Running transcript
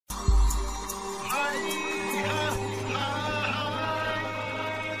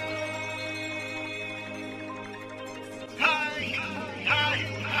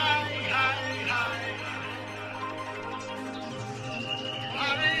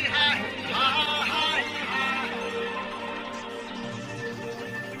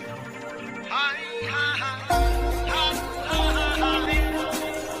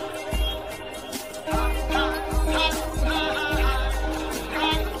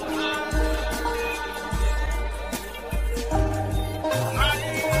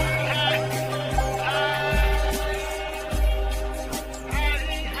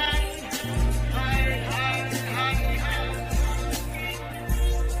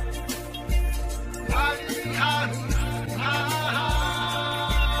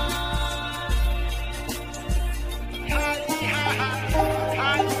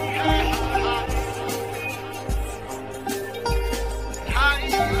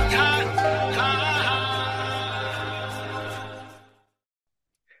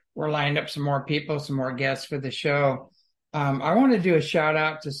We're lined up some more people, some more guests for the show. I want to do a shout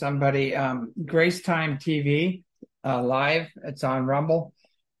out to somebody, Grace Time TV live. It's on Rumble,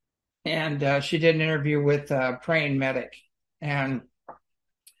 and she did an interview with Praying Medic, and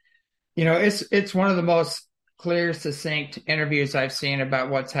it's one of the most clear, succinct interviews I've seen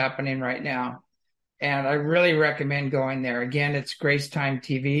about what's happening right now, and I really recommend going there. Again, it's Grace Time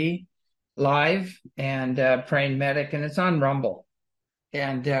TV live and Praying Medic, and it's on Rumble.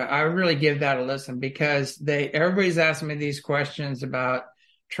 And I would really give that a listen because everybody's asking me these questions about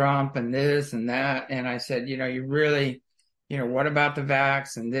Trump and this and that. And I said, you really, what about the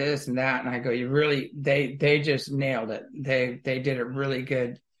vax and this and that? And I go, they just nailed it. They did a really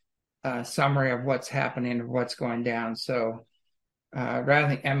good summary of what's happening, of what's going down. So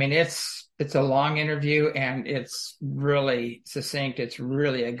it's a long interview and it's really succinct. It's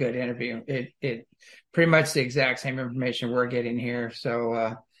really a good interview. It pretty much the exact same information we're getting here.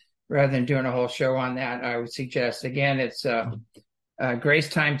 So rather than doing a whole show on that, I would suggest, again, it's Grace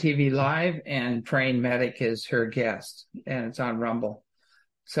Time TV Live, and Praying Medic is her guest, and it's on Rumble.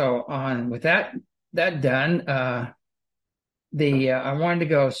 So with that done, I wanted to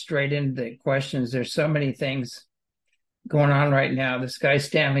go straight into the questions. There's so many things going on right now. This guy,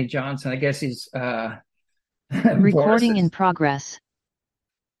 Stanley Johnson, I guess he's recording in progress.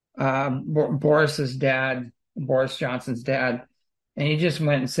 Boris's dad, Boris Johnson's dad, and he just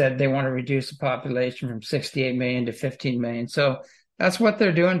went and said they want to reduce the population from 68 million to 15 million. So that's what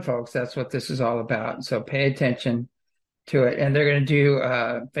they're doing, folks. That's what this is all about. So pay attention to it. And they're going to do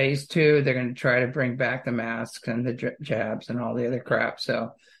phase 2. They're going to try to bring back the masks and the jabs and all the other crap.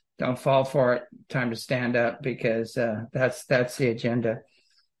 So don't fall for it. Time to stand up, because that's the agenda.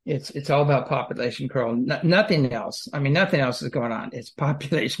 It's all about population control. Nothing else. I mean, nothing else is going on. It's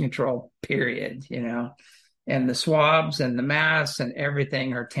population control, period. And the swabs and the masks and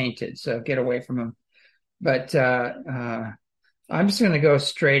everything are tainted. So get away from them. But I'm just going to go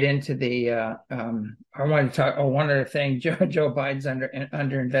straight into the. I want to talk. one other thing. Joe Biden's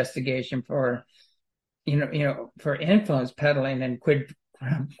under investigation for, for influence peddling and quid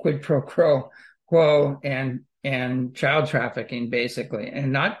pro quo and child trafficking, basically,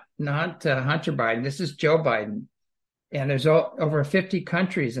 and not Hunter Biden. This is Joe Biden, and there's over 50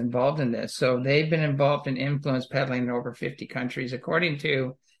 countries involved in this. So they've been involved in influence peddling in over 50 countries, according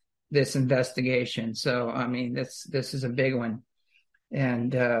to this investigation. So I mean, this is a big one,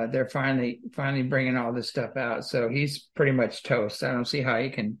 and they're finally bringing all this stuff out. So he's pretty much toast. I don't see how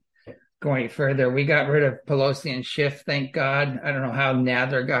he can go any further. We got rid of Pelosi and Schiff, thank God. I don't know how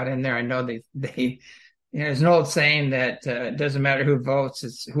Nadler got in there. I know they there's an old saying that it doesn't matter who votes,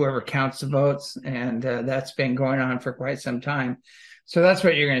 it's whoever counts the votes. And that's been going on for quite some time. So that's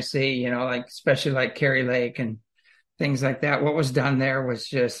what you're going to see, especially like Kari Lake and things like that. What was done there was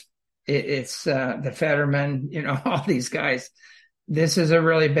just, it's the Fetterman, all these guys. This is a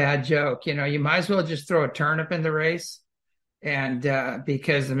really bad joke. You might as well just throw a turnip in the race, and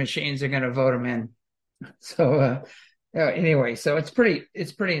because the machines are going to vote them in. So, anyway, so it's pretty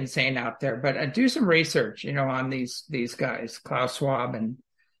insane out there. But do some research, on these guys, Klaus Schwab and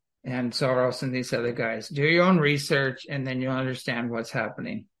Soros and these other guys. Do your own research, and then you'll understand what's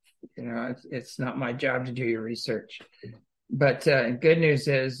happening. It's not my job to do your research. But good news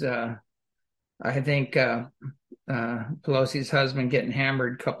is, I think Pelosi's husband getting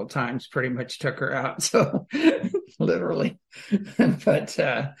hammered a couple times pretty much took her out. So literally, but.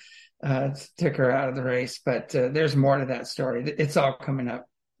 Took her out of the race, but there's more to that story. It's all coming up,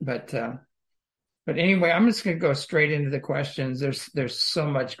 but anyway, I'm just going to go straight into the questions. There's so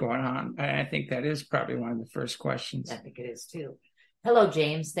much going on. I think that is probably one of the first questions. I think it is too. Hello,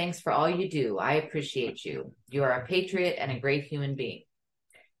 James. Thanks for all you do. I appreciate you. You are a patriot and a great human being.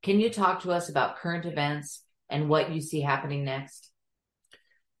 Can you talk to us about current events and what you see happening next?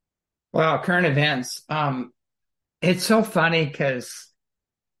 Well, current events. It's so funny because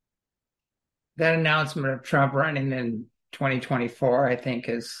that announcement of Trump running in 2024, I think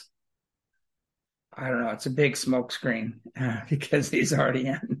is, I don't know, it's a big smokescreen because he's already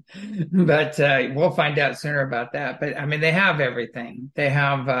in. But we'll find out sooner about that. But I mean, they have everything. They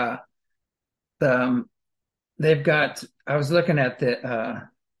have they've got. I was looking at the.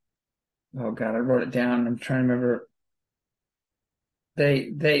 Oh God, I wrote it down. I'm trying to remember.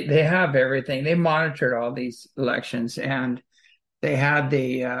 They have everything. They monitored all these elections, and they had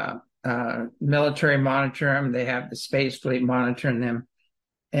the military monitor them. They have the space fleet monitoring them,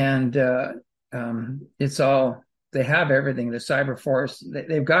 and it's all. They have everything. The cyber force.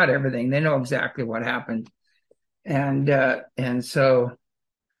 They've got everything. They know exactly what happened, and so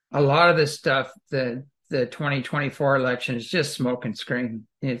a lot of this stuff, the 2024 election is just smoke and screen.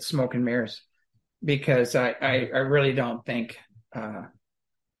 It's smoke and mirrors because I really don't think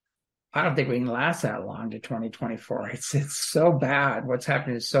I don't think we can last that long to 2024. It's so bad. What's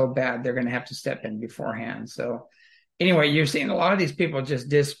happening is so bad. They're going to have to step in beforehand. So anyway, you're seeing a lot of these people just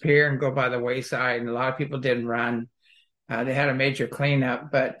disappear and go by the wayside, and a lot of people didn't run. They had a major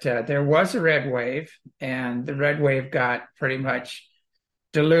cleanup, but there was a red wave, and the red wave got pretty much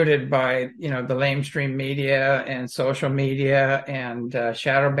diluted by the lamestream media and social media and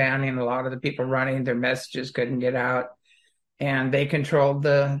shadow banning. A lot of the people running their messages couldn't get out, and they controlled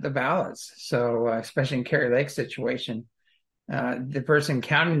the ballots. So especially in Kari Lake's situation, the person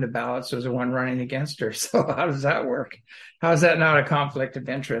counting the ballots was the one running against her. So how does that work? How is that not a conflict of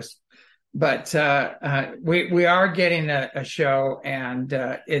interest? But we are getting a show, and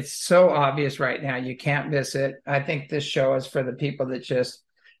it's so obvious right now. You can't miss it. I think this show is for the people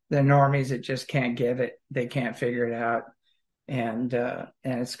the normies that just can't get it. They can't figure it out. And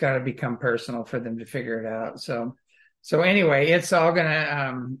it's got to become personal for them to figure it out. So anyway, it's all going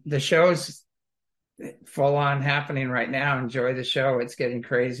to, the show's full on happening right now. Enjoy the show. It's getting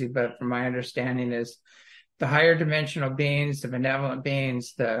crazy. But from my understanding is, the higher dimensional beings, the benevolent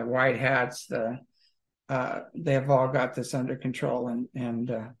beings, the white hats, they have all got this under control, and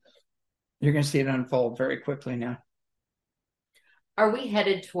you're going to see it unfold very quickly now. Are we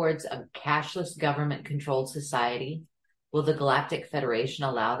headed towards a cashless government-controlled society? Will the Galactic Federation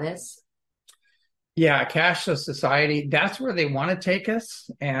allow this? Yeah, cashless society, that's where they want to take us.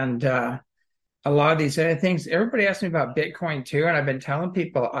 And a lot of these other things, everybody asks me about Bitcoin too, and I've been telling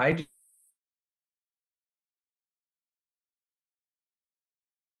people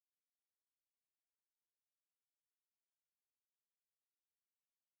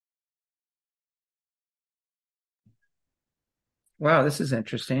wow, this is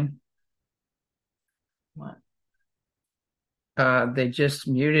interesting. What? They just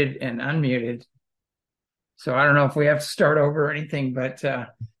muted and unmuted. So I don't know if we have to start over or anything, but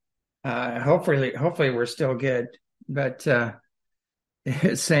hopefully we're still good. But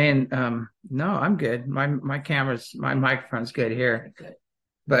it's saying, no, I'm good. My microphone's good here. Good.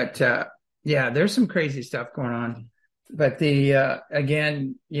 But yeah, there's some crazy stuff going on. But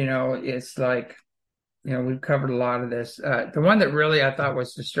again, it's like, we've covered a lot of this. The one that really I thought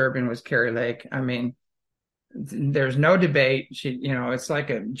was disturbing was Kari Lake. I mean, there's no debate. It's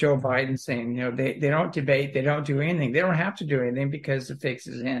like a Joe Biden saying, they don't debate, they don't do anything. They don't have to do anything because the fix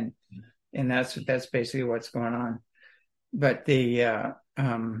is in, and that's basically what's going on. But I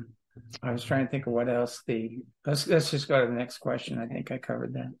was trying to think of what else. Let's just go to the next question. I think I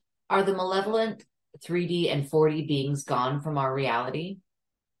covered that. Are the malevolent 3D and 4D beings gone from our reality?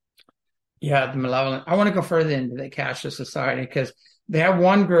 Yeah, the malevolent. I want to go further into the cashless society because they have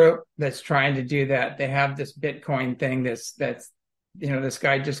one group that's trying to do that. They have this Bitcoin thing that's this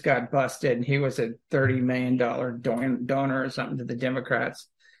guy just got busted, and he was a $30 million donor or something to the Democrats,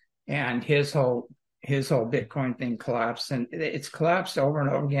 and his whole Bitcoin thing collapsed, and it's collapsed over and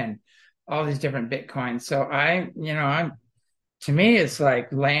over again, all these different Bitcoins. So to me, it's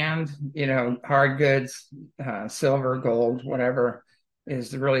like land, hard goods, silver, gold, whatever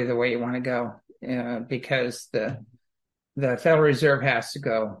is really the way you want to go, because the Federal Reserve has to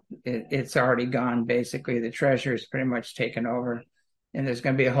go. It's already gone. Basically, the Treasury is pretty much taken over, and there's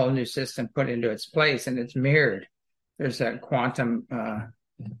going to be a whole new system put into its place, and it's mirrored. There's a quantum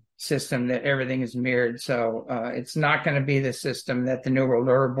system that everything is mirrored. So it's not going to be the system that the New World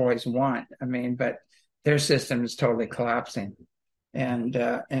Order boys want. I mean, but their system is totally collapsing, and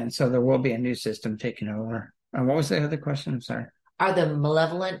so there will be a new system taking over. What was the other question? I'm sorry. Are the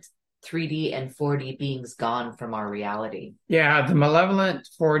malevolent 3D and 4D beings gone from our reality? Yeah, the malevolent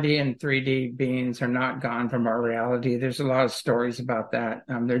 4D and 3D beings are not gone from our reality. There's a lot of stories about that.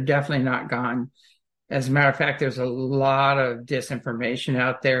 They're definitely not gone. As a matter of fact, there's a lot of disinformation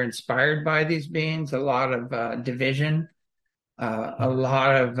out there inspired by these beings, a lot of division, a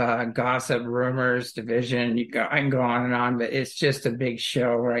lot of gossip, rumors, division. I can go on and on, but it's just a big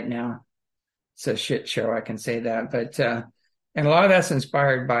show right now. It's a shit show, I can say that. But and a lot of that's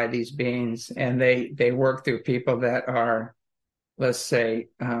inspired by these beings, and they work through people that are, let's say,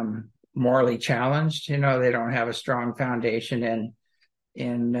 morally challenged. They don't have a strong foundation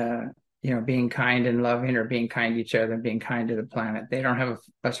in being kind and loving, or being kind to each other and being kind to the planet. They don't have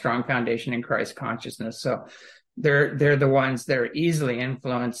a strong foundation in Christ consciousness. So they're the ones that are easily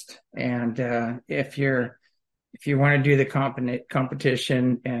influenced. And if you want to do the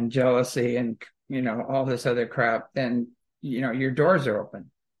competition and jealousy and all this other crap, then your doors are open,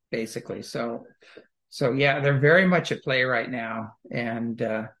 basically. So yeah, they're very much at play right now. And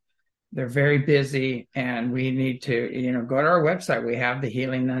They're very busy, and we need to, go to our website. We have the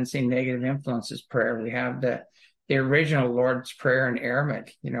Healing Unseen Negative Influences prayer. We have the original Lord's Prayer in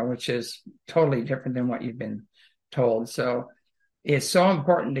Aramaic, which is totally different than what you've been told. So it's so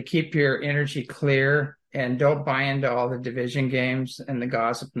important to keep your energy clear and don't buy into all the division games and the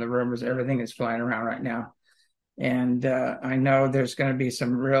gossip and the rumors, everything that's flying around right now. And I know there's going to be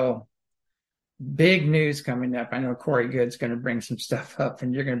some real big news coming up. I know Corey Good's going to bring some stuff up,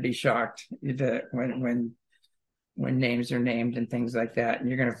 and you're going to be shocked that when names are named and things like that. And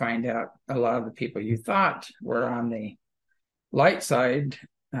you're going to find out a lot of the people you thought were on the light side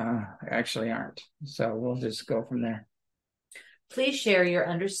actually aren't. So we'll just go from there. Please share your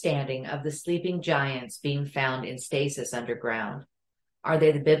understanding of the sleeping giants being found in stasis underground. Are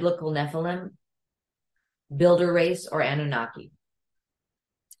they the biblical Nephilim, builder race, or Anunnaki?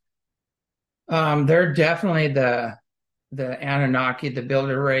 They're definitely the Anunnaki, the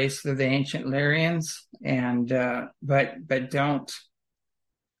builder race. They're the ancient Lyrians, and but don't.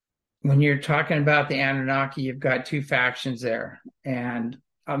 When you're talking about the Anunnaki, you've got two factions there, and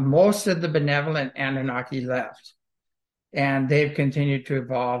most of the benevolent Anunnaki left, and they've continued to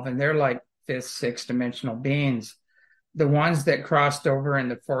evolve, and they're like fifth, sixth dimensional beings. The ones that crossed over in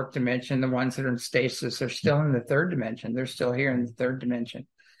the fourth dimension, the ones that are in stasis, are still in the third dimension. They're still here in the third dimension.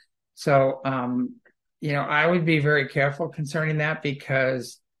 So, I would be very careful concerning that,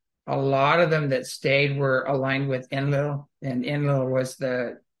 because a lot of them that stayed were aligned with Enlil, and Enlil was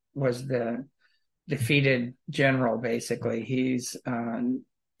the defeated general. Basically, he's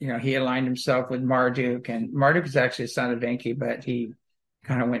he aligned himself with Marduk, and Marduk is actually a son of Enki, but he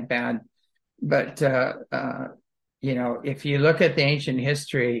kind of went bad. But if you look at the ancient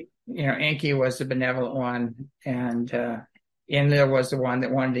history, Enki was the benevolent one, and Enlil was the one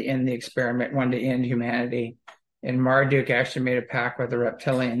that wanted to end the experiment, wanted to end humanity. And Marduk actually made a pact with the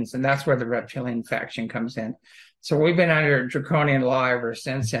reptilians, and that's where the reptilian faction comes in. So we've been under draconian law ever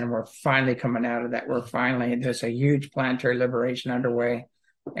since, and we're finally coming out of that. There's a huge planetary liberation underway,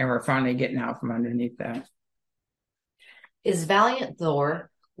 and we're finally getting out from underneath that. Is Valiant Thor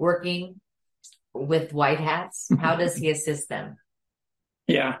working with white hats? How does he assist them?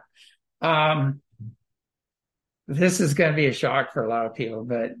 Yeah. This is going to be a shock for a lot of people,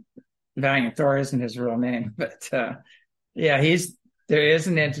 but Valiant Thor isn't his real name. But there is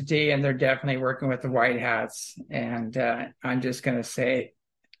an entity, and they're definitely working with the white hats. And I'm just going to say,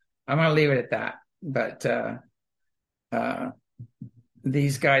 I'm going to leave it at that. But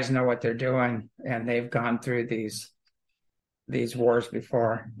these guys know what they're doing, and they've gone through these wars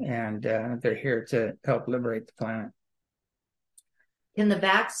before, and they're here to help liberate the planet. Can the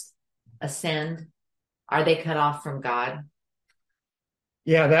Vax ascend? Are they cut off from God?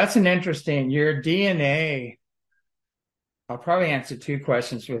 Yeah, that's an interesting. Your DNA. I'll probably answer two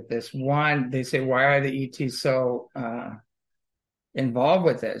questions with this. One, they say, why are the ETs so involved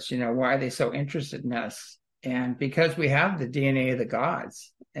with this? Why are they so interested in us? And because we have the DNA of the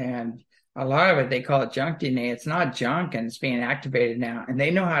gods, and a lot of it, they call it junk DNA. It's not junk, and it's being activated now, and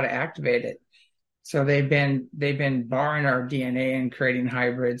they know how to activate it. So they've been borrowing our DNA and creating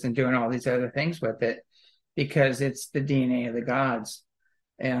hybrids and doing all these other things with it, because it's the DNA of the gods.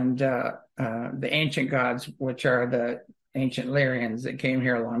 And the ancient gods, which are the ancient Lyrians that came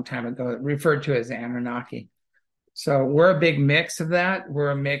here a long time ago, referred to as Anunnaki. So we're a big mix of that.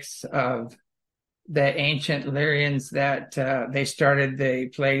 We're a mix of the ancient Lyrians that they started the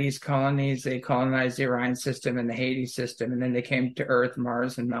Pleiades colonies. They colonized the Orion system and the Hades system, and then they came to Earth,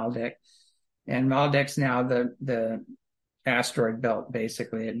 Mars, and Maldek. And Maldek's now the asteroid belt.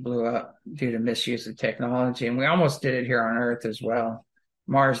 Basically, it blew up due to misuse of technology, and we almost did it here on Earth as well.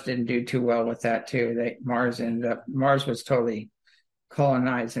 Mars didn't do too well with that too. Mars was totally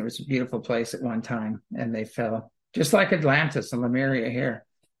colonized. It was a beautiful place at one time, and they fell, just like Atlantis and Lemuria here.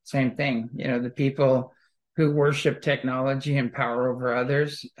 Same thing. The people who worship technology and power over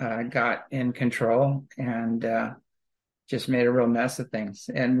others got in control and just made a real mess of things.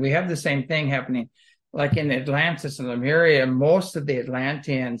 And we have the same thing happening. Like in Atlantis and Lemuria, most of the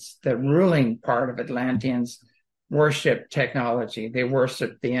Atlanteans, the ruling part of Atlanteans, worship technology. They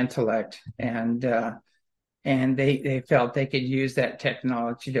worship the intellect, and they felt they could use that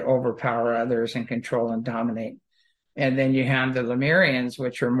technology to overpower others and control and dominate. And then you have the Lemurians,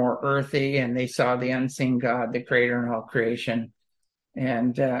 which are more earthy, and they saw the unseen God, the creator in all creation.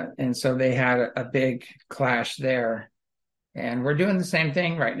 And so they had a big clash there. And we're doing the same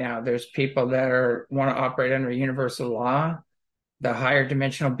thing right now. There's people that want to operate under universal law. The higher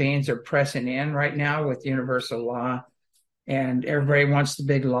dimensional beings are pressing in right now with universal law. And everybody wants the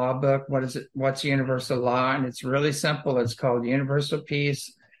big law book. What is it? What's universal law? And it's really simple. It's called universal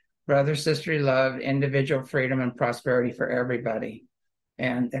peace, brother, sisterly love, individual freedom, and prosperity for everybody.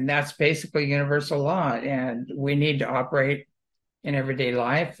 And that's basically universal law. And we need to operate in everyday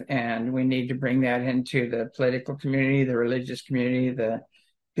life, and we need to bring that into the political community, the religious community, the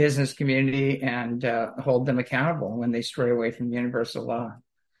business community, and hold them accountable when they stray away from universal law.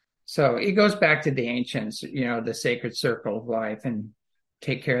 So it goes back to the ancients, the sacred circle of life, and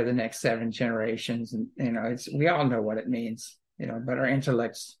take care of the next 7 generations. And, we all know what it means, but our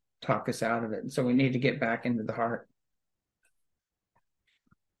intellects talk us out of it. And so we need to get back into the heart.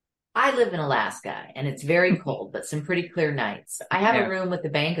 I live in Alaska and it's very cold, but some pretty clear nights. I have a room with a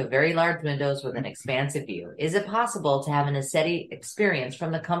bank of very large windows with an expansive view. Is it possible to have an ascetic experience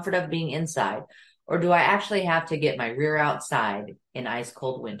from the comfort of being inside, or do I actually have to get my rear outside in ice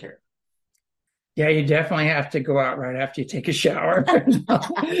cold winter? Yeah, you definitely have to go out right after you take a shower.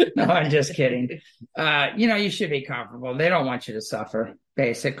 No, I'm just kidding. You should be comfortable. They don't want you to suffer,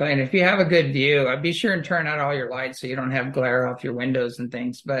 basically. And if you have a good view, be sure and turn out all your lights so you don't have glare off your windows and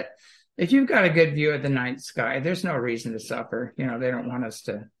things. But if you've got a good view of the night sky, there's no reason to suffer. They don't want us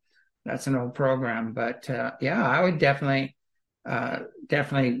to. That's an old program. But I would definitely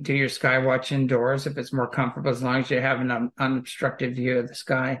do your sky watch indoors if it's more comfortable, as long as you have an unobstructed view of the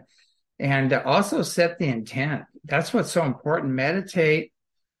sky. And also set the intent. That's what's so important. Meditate,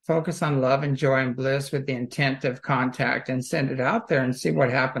 focus on love and joy and bliss with the intent of contact, and send it out there and see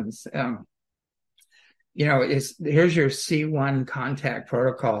what happens. Here's your C1 contact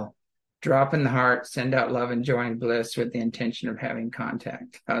protocol. Drop in the heart, send out love and joy and bliss with the intention of having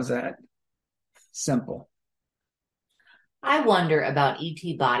contact. How's that? Simple. I wonder about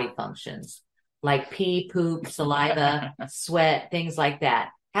ET body functions like pee, poop, saliva, sweat, things like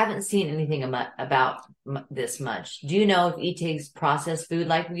that. Haven't seen anything about this much. Do you know if ETs process food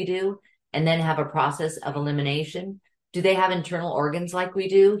like we do and then have a process of elimination? Do they have internal organs like we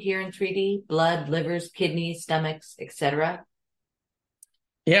do here in 3D? Blood, livers, kidneys, stomachs, etc.?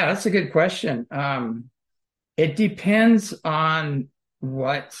 Yeah, that's a good question. It depends on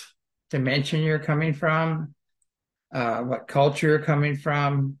what dimension you're coming from, what culture you're coming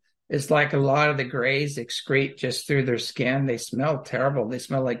from. It's like a lot of the grays excrete just through their skin. They smell terrible. They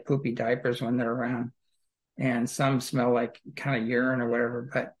smell like poopy diapers when they're around. And some smell like kind of urine or whatever,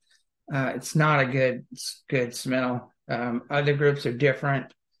 but it's not a good smell. Other groups are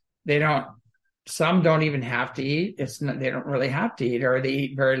different. Some don't even have to eat. They don't really have to eat, or they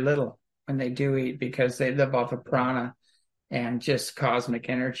eat very little when they do eat, because they live off of prana and just cosmic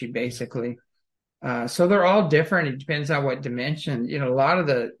energy, basically. So they're all different. It depends on what dimension. A lot of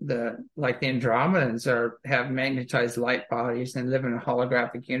the Andromedans have magnetized light bodies and live in a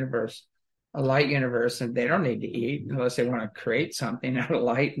holographic universe, a light universe, and they don't need to eat unless they want to create something out of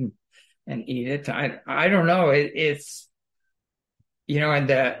light and eat it. I don't know. It's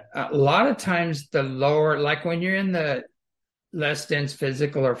and a lot of times the lower, like when you're in the less dense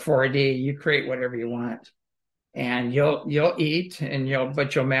physical or 4D, you create whatever you want. And you'll eat,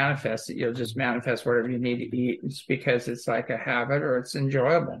 but you'll manifest it. You'll just manifest whatever you need to eat. It's because it's like a habit or it's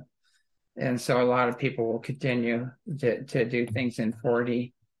enjoyable. And so a lot of people will continue to do things in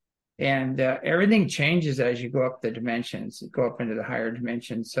 4D. And everything changes as you go up the dimensions, go up into the higher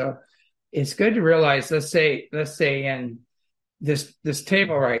dimensions. So it's good to realize, let's say in this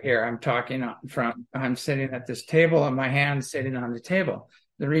table right here, I'm sitting at this table and my hand's sitting on the table.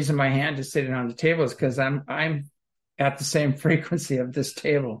 The reason my hand is sitting on the table is because I'm at the same frequency of this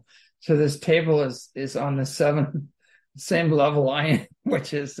table. So this table is on the same level I am,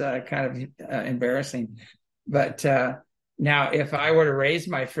 which is kind of embarrassing. But now if I were to raise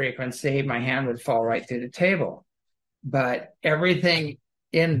my frequency, my hand would fall right through the table. But everything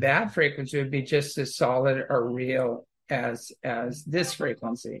in that frequency would be just as solid or real as this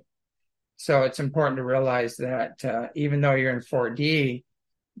frequency. So it's important to realize that even though you're in 4D,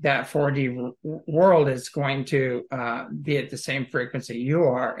 that 4D world is going to be at the same frequency you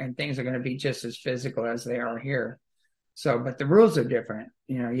are, and things are going to be just as physical as they are here. So, but the rules are different.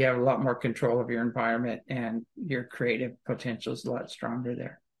 You have a lot more control of your environment, and your creative potential is a lot stronger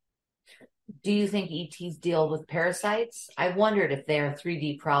there. Do you think ETs deal with parasites? I wondered if there are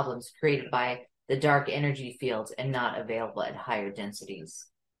 3D problems created by the dark energy fields and not available at higher densities.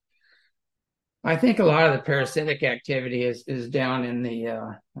 I think a lot of the parasitic activity is down in the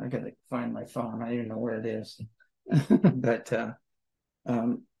I gotta find my phone. I don't even know where it is. But a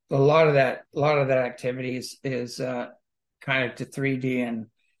lot of that activity is kind of to 3D,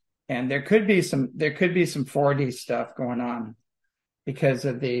 and there could be some 4D stuff going on because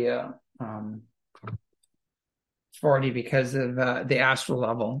of the 4D, because of the astral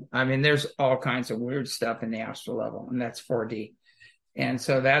level. I mean, there's all kinds of weird stuff in the astral level, and that's 4D. And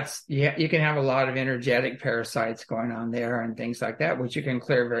so that's, yeah, you can have a lot of energetic parasites going on there and things like that, which you can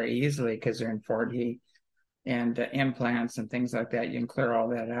clear very easily because they're in 4D and implants and things like that. You can clear all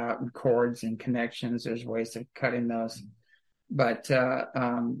that out, and cords and connections. There's ways of cutting those. But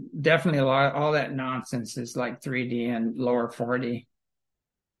definitely all that nonsense is like 3D and lower 4D.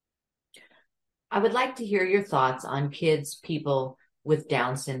 I would like to hear your thoughts on people with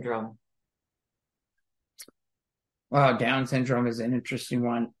Down syndrome. Wow, Down syndrome is an interesting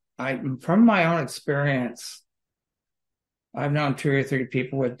one. From my own experience, I've known 2 or 3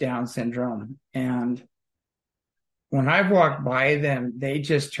 people with Down syndrome, and when I've walked by them, they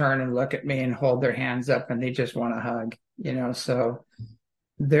just turn and look at me and hold their hands up, and they just want a hug, So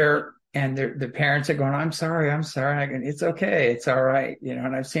the parents are going, I'm sorry. It's okay. It's all right.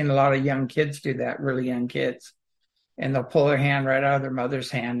 And I've seen a lot of young kids do that, really young kids, and they'll pull their hand right out of their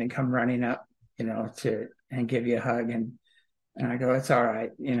mother's hand and come running up, and give you a hug. And I go, it's all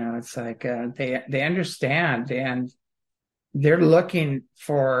right. It's like, they understand, and they're looking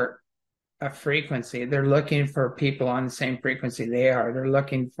for a frequency. They're looking for people on the same frequency they are. They're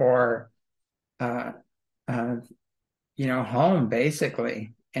looking for, home,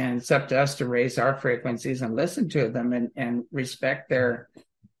 basically. And it's up to us to raise our frequencies and listen to them and respect their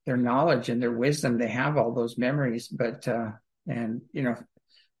knowledge and their wisdom. They have all those memories, but totally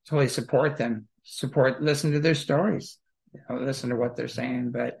support them. Listen to their stories, listen to what they're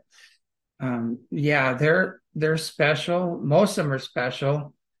saying. But they're special. Most of them are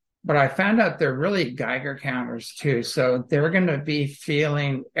special. But I found out they're really Geiger counters too. So they're going to be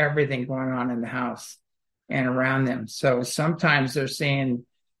feeling everything going on in the house and around them. So sometimes they're seeing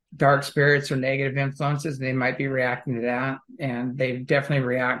dark spirits or negative influences. They might be reacting to that. And they definitely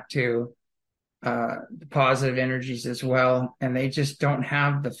react to the positive energies as well. And they just don't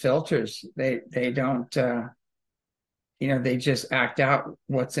have the filters. They don't, they just act out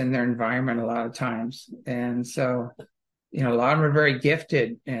what's in their environment a lot of times. And so, a lot of them are very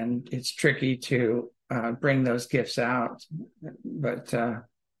gifted, and it's tricky to bring those gifts out. But, a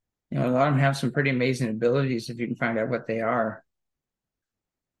lot of them have some pretty amazing abilities if you can find out what they are.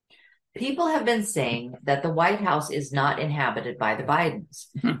 People have been saying that the White House is not inhabited by the Bidens,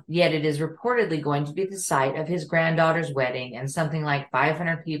 yet it is reportedly going to be the site of his granddaughter's wedding, and something like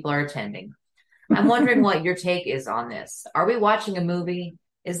 500 people are attending. I'm wondering what your take is on this. Are we watching a movie?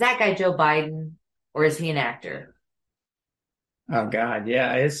 Is that guy Joe Biden, or is he an actor? Oh God,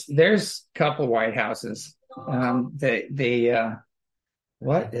 yeah. There's a couple White Houses. What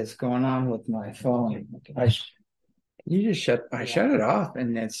is going on with my phone? I shut it off,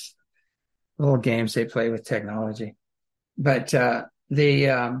 and it's little games they play with technology. But definitely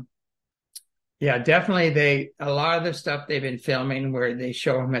a lot of the stuff they've been filming where they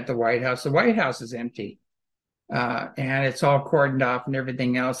show them at the White House. The White House is empty. And it's all cordoned off and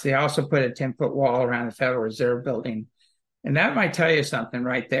everything else. They also put a 10-foot wall around the Federal Reserve building. And that might tell you something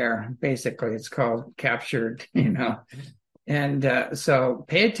right there. Basically, it's called captured, And so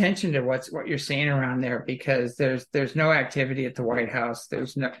pay attention to what you're seeing around there, because there's no activity at the White House.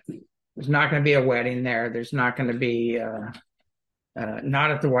 There's not going to be a wedding there. There's not going to be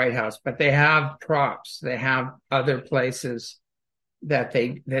not at the White House, but they have props. They have other places that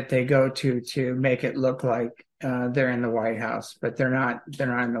they go to make it look like they're in the White House, but they're not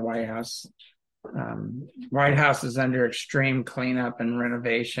in the White House. White House is under extreme cleanup and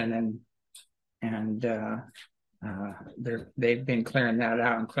renovation, and they've been clearing that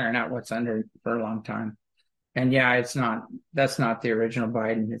out and clearing out what's under for a long time. And that's not the original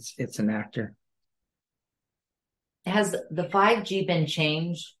Biden. It's an actor. Has the 5G been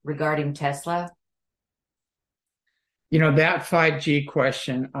changed regarding Tesla? That 5G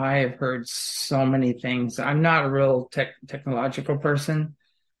question, I have heard so many things. I'm not a real technological person.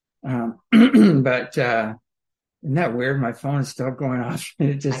 But isn't that weird? My phone is still going off.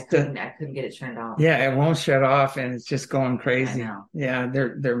 It just I couldn't get it turned off. Yeah, it won't shut off, and it's just going crazy. I know. Yeah,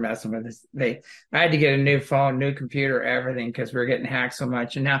 they're messing with us. I had to get a new phone, new computer, everything, because we're getting hacked so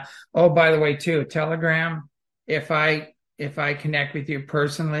much. And now, oh, by the way, too, Telegram. If I connect with you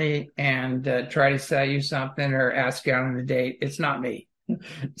personally and try to sell you something or ask you out on a date, it's not me.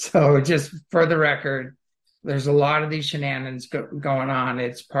 So just for the record, there's a lot of these shenanigans going on.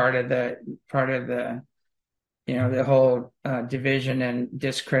 It's part of the the whole division and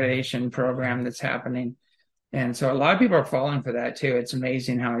discreditation program that's happening. And so a lot of people are falling for that too. It's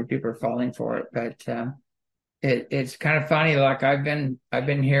amazing how many people are falling for it. But it's kind of funny. Like I've been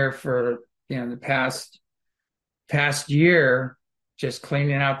here for the past year, just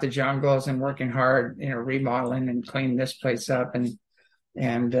cleaning out the jungles and working hard, remodeling and cleaning this place up,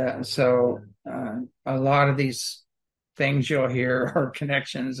 and so a lot of these things you'll hear or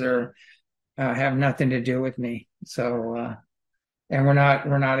connections or have nothing to do with me. So, and we're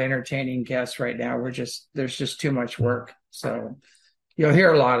not entertaining guests right now. There's just too much work. So you'll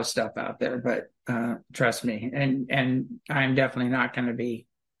hear a lot of stuff out there, but trust me, and I'm definitely not going to be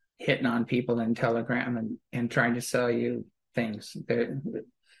hitting on people in Telegram and trying to sell you things.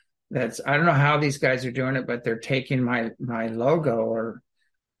 I don't know how these guys are doing it, but they're taking my logo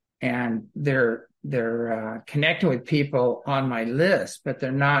and they're connecting with people on my list, but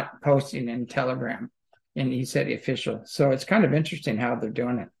they're not posting in Telegram in ECETI official. So it's kind of interesting how they're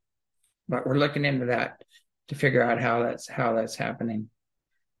doing it, but we're looking into that to figure out how that's happening.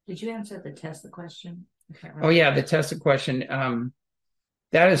 Did you answer the Tesla question? Oh yeah, the Tesla question.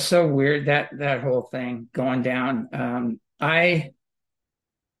 That is so weird, that whole thing going down. In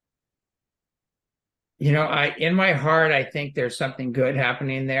my heart, I think there's something good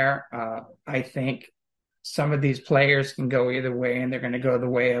happening there. I think some of these players can go either way, and they're going to go the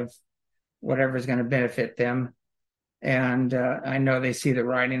way of whatever's going to benefit them. And I know they see the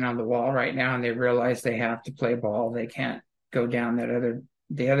writing on the wall right now, and they realize they have to play ball. They can't go down that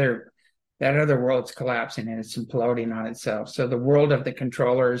other world's collapsing, and it's imploding on itself. So the world of the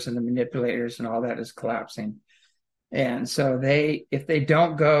controllers and the manipulators and all that is collapsing. And so if they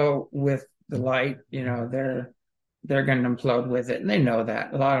don't go with the light, they're going to implode with it, and they know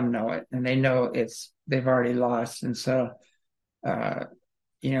that. A lot of them know it, and they know they've already lost. And so,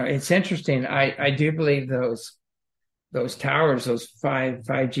 it's interesting. I do believe those towers, those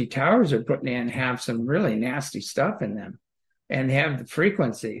 5G towers are putting in, have some really nasty stuff in them, and they have the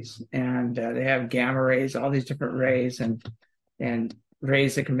frequencies, and they have gamma rays, all these different rays, and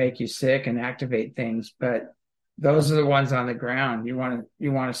rays that can make you sick and activate things, but those are the ones on the ground. You want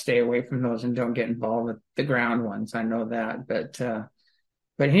to stay away from those and don't get involved with the ground ones. I know that, but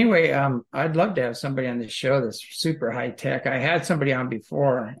anyway, I'd love to have somebody on the show that's super high tech. I had somebody on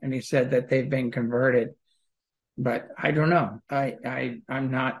before, and he said that they've been converted, but I don't know.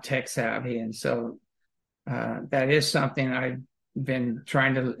 I'm not tech savvy, and so that is something I've been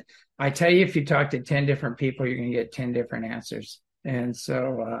trying to. I tell you, if you talk to 10 different people, you're going to get 10 different answers, and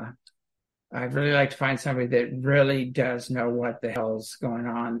so. I'd really like to find somebody that really does know what the hell's going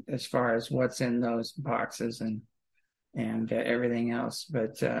on as far as what's in those boxes and everything else.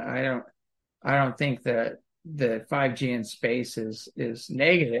 But I don't think that the 5G in space is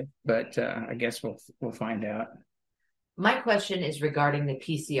negative. But I guess we'll find out. My question is regarding the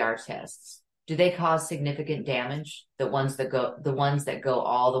PCR tests. Do they cause significant damage? The ones that go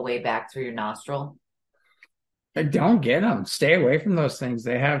all the way back through your nostril? Don't get them. Stay away from those things.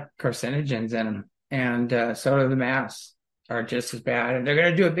 They have carcinogens in them, and so do the masks are just as bad. And they're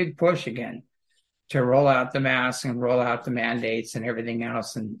going to do a big push again to roll out the masks and roll out the mandates and everything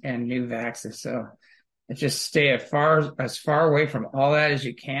else and new vaccines. So just stay as far away from all that as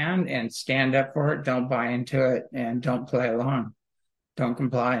you can and stand up for it. Don't buy into it and don't play along. Don't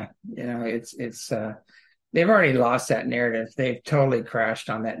comply. They've already lost that narrative. They've totally crashed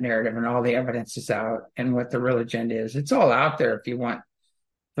on that narrative, and all the evidence is out and what the real agenda is. It's all out there if you want,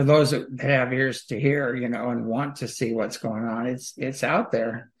 for those that have ears to hear, and want to see what's going on. It's out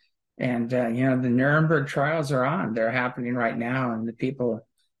there. And, the Nuremberg trials are on. They're happening right now. And the people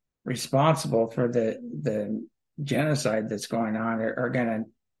responsible for the genocide that's going on are going to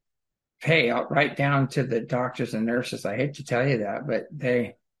pay out right down to the doctors and nurses. I hate to tell you that, but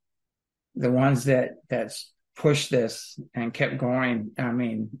the ones that's pushed this and kept going. I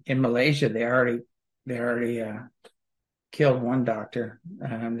mean, in Malaysia, they already killed one doctor.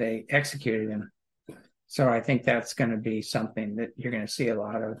 They executed him. So I think that's going to be something that you're going to see a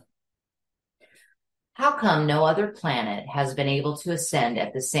lot of. How come no other planet has been able to ascend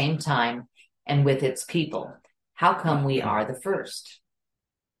at the same time and with its people? How come we are the first?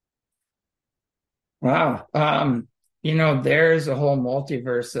 Wow. There's a whole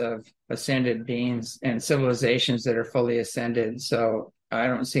multiverse of ascended beings and civilizations that are fully ascended. So I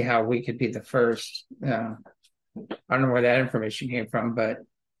don't see how we could be the first. I don't know where that information came from, but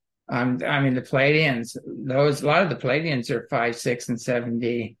the Pleiadians, a lot of the Pleiadians are 5, 6, and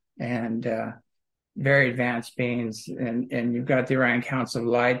 7D, and very advanced beings. And you've got the Orion Council of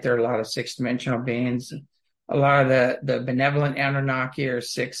Light. There are a lot of 6-dimensional beings. A lot of the benevolent Anunnaki are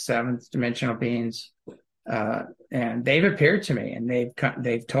 6th, 7th dimensional beings. And they've appeared to me, and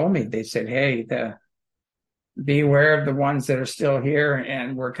they've told me, they said, hey, beware of the ones that are still here,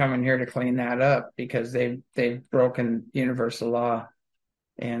 and we're coming here to clean that up because they've broken universal law.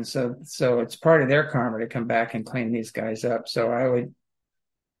 And so it's part of their karma to come back and clean these guys up. So I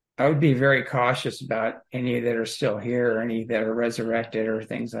would be very cautious about any that are still here or any that are resurrected or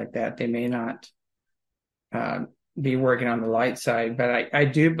things like that. They may not be working on the light side. But I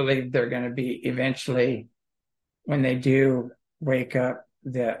do believe they're going to be eventually, when they do wake up,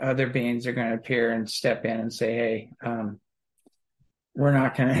 the other beings are going to appear and step in and say, hey, we're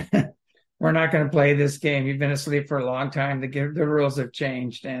not going to we're not going to play this game. You've been asleep for a long time. The rules have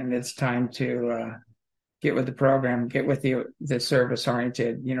changed, and it's time to get with the program, get with the service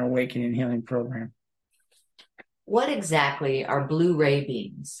oriented, waking and healing program. What exactly are blue ray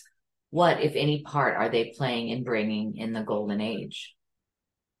beams? What, if any, part are they playing in bringing in the golden age?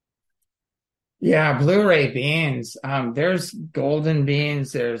 Yeah, Blu-ray beans. There's golden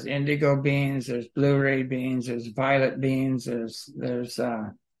beans, there's indigo beans, there's Blu-ray beans, there's violet beans, there's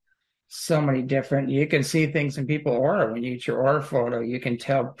so many different. You can see things in people's aura when you get your aura photo. You can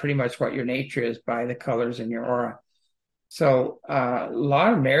tell pretty much what your nature is by the colors in your aura. So a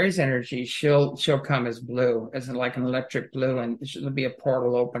lot of Mary's energy, she'll come as blue, as like an electric blue, and there'll be a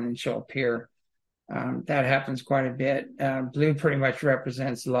portal open and she'll appear. That happens quite a bit. Blue pretty much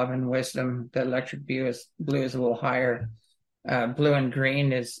represents love and wisdom. The electric blue is a little higher. Blue and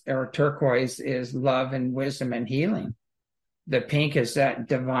green or turquoise is love and wisdom and healing. The pink is that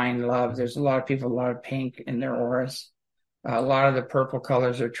divine love. There's a lot of people, a lot of pink in their auras. A lot of the purple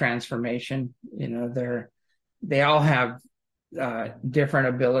colors are transformation. They all have different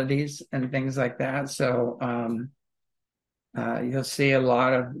abilities and things like that. So you'll see a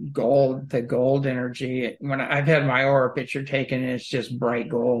lot of gold, the gold energy. When I've had my aura picture taken, it's just bright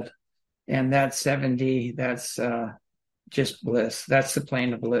gold. And that's 7D. That's just bliss. That's the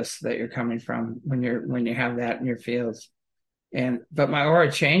plane of bliss that you're coming from when you have that in your fields. But my aura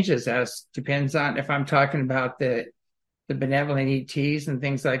changes depends on if I'm talking about the benevolent ETs and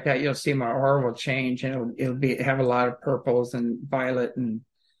things like that. You'll see my aura will change, and it'll have a lot of purples and violet and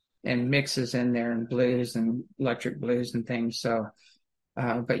mixes in there, and blues and electric blues and things. So,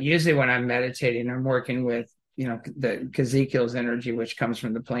 but usually when I'm meditating, I'm working with, the Ezekiel's energy, which comes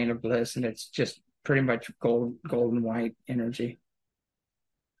from the plane of bliss, and it's just pretty much golden white energy.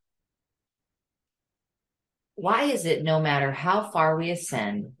 Why is it no matter how far we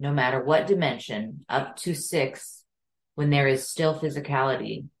ascend, no matter what dimension, up to 6, when there is still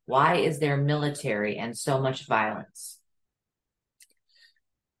physicality, why is there military and so much violence?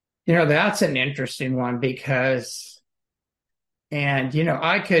 That's an interesting one because,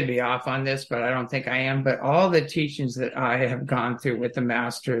 I could be off on this, but I don't think I am. But all the teachings that I have gone through with the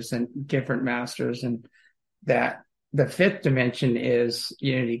masters and different masters, and that the 5th dimension is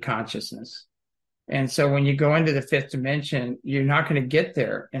unity consciousness. And so when you go into the 5th dimension, you're not going to get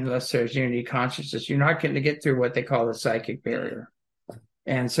there unless there's unity consciousness. You're not going to get through what they call the psychic barrier.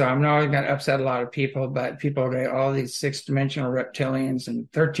 And so I'm not going to upset a lot of people, but people get all these 6th dimensional reptilians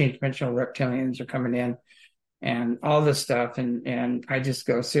and 13th dimensional reptilians are coming in and all this stuff. And I just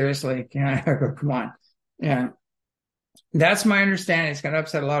go, seriously, I go, come on. And that's my understanding. It's going to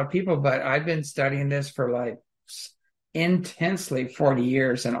upset a lot of people, but I've been studying this for like intensely 40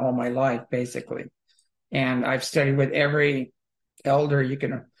 years and all my life, basically. And I've studied with every elder you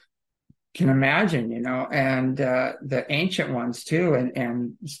can imagine, and the ancient ones too,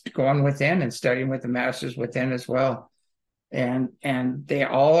 and going within and studying with the masters within as well. And they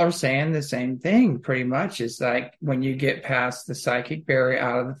all are saying the same thing pretty much. It's like when you get past the psychic barrier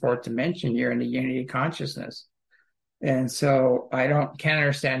out of the 4th dimension, you're in the unity consciousness. And so can't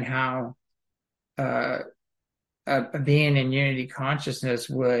understand how a being in unity consciousness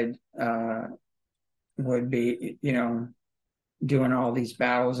would be, doing all these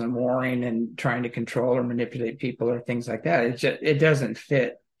battles and warring and trying to control or manipulate people or things like that. It doesn't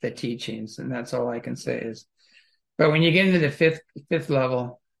fit the teachings, and that's all I can say is. But when you get into the fifth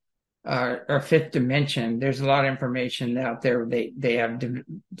level or 5th dimension, there's a lot of information out there. They have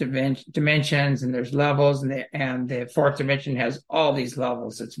dimensions and there's levels, and the 4th dimension has all these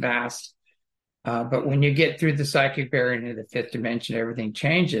levels. It's vast. But when you get through the psychic barrier into the 5th dimension, everything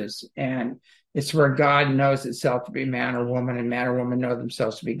changes. And it's where God knows itself to be man or woman, and man or woman know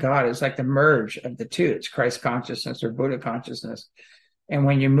themselves to be God. It's like the merge of the two. It's Christ consciousness or Buddha consciousness. And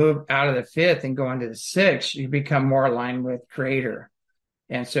when you move out of the 5th and go into the 6th, you become more aligned with Creator.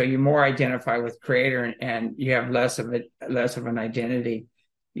 And so you more identify with Creator, and you have less of an identity.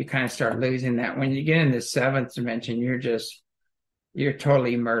 You kind of start losing that. When you get in the 7th dimension, you're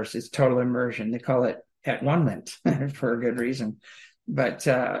totally immersed. It's total immersion. They call it at one-ment for a good reason. But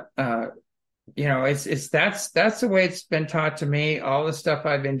that's the way it's been taught to me. All the stuff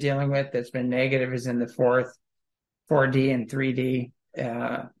I've been dealing with that's been negative is in the 4D and 3D.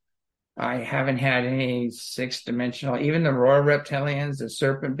 I haven't had any 6th dimensional, even the royal reptilians, the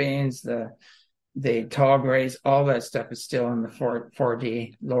serpent beings, the tall grays, all that stuff is still in the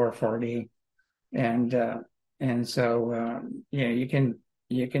 4D, lower 4D. And And so, you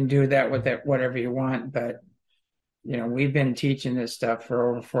can do that with that, whatever you want. But, we've been teaching this stuff for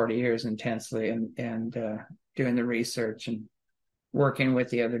over 40 years intensely and doing the research and working with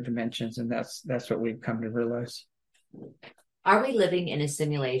the other dimensions. And that's what we've come to realize. Are we living in a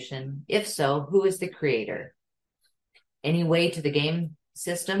simulation? If so, who is the creator? Any way to the game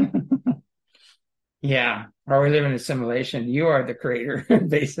system? Yeah. Are we living in a simulation? You are the creator,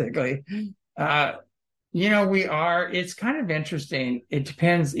 basically. We are. It's kind of interesting. It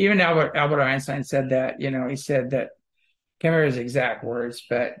depends. Even Albert Einstein said that, he said that, can't remember his exact words,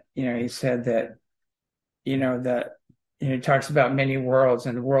 but, he said that, that, he talks about many worlds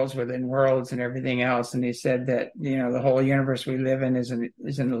and worlds within worlds and everything else. And he said that, the whole universe we live in is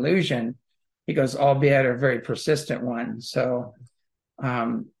an illusion. He goes, albeit a very persistent one. So,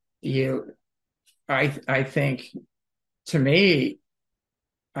 I think, to me,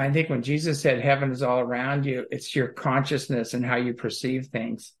 I think when Jesus said heaven is all around you, it's your consciousness and how you perceive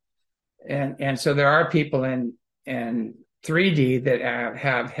things. And so there are people in 3D that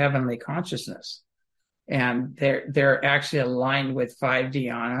have heavenly consciousness, and they're actually aligned with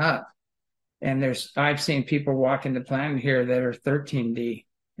 5D on up. And I've seen people walking the planet here that are 13D,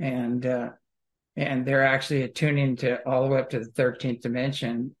 and they're actually attuning to all the way up to the 13th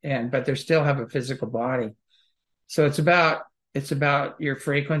dimension, but they still have a physical body. So it's about your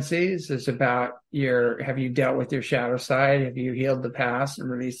frequencies. It's about have you dealt with your shadow side? Have you healed the past and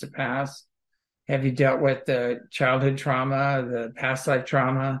released the past? Have you dealt with the childhood trauma, the past life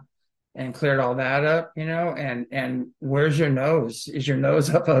trauma, and cleared all that up? And where's your nose? Is your nose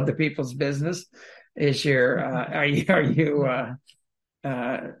up other people's business? Is your are you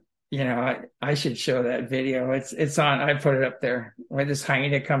I should show that video. It's on. I put it up there where this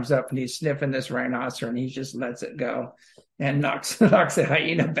hyena comes up and he's sniffing this rhinoceros and he just lets it go and knocks the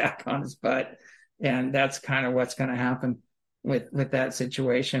hyena back on his butt. And that's kind of what's going to happen with that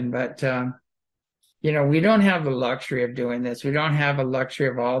situation. But we don't have the luxury of doing this. We don't have a luxury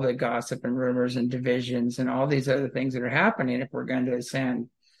of all the gossip and rumors and divisions and all these other things that are happening if we're going to ascend.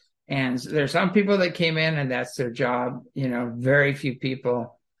 And there's some people that came in and that's their job. Very few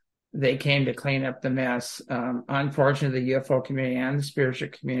people. They came to clean up the mess. Unfortunately, the UFO community and the spiritual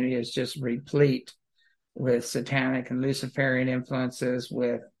community is just replete with satanic and Luciferian influences,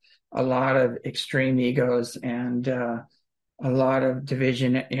 with a lot of extreme egos and a lot of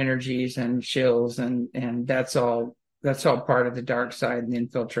division energies and shills, and that's all part of the dark side and the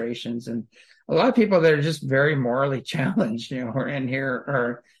infiltrations. And a lot of people that are just very morally challenged, are in here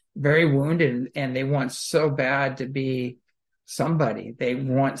are very wounded, and they want so bad to be somebody. They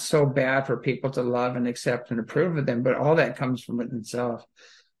want so bad for people to love and accept and approve of them, but all that comes from within themselves.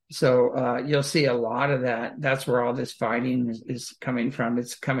 So you'll see a lot of that. That's where all this fighting is coming from.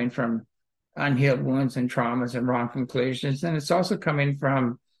 It's coming from unhealed wounds and traumas and wrong conclusions. And it's also coming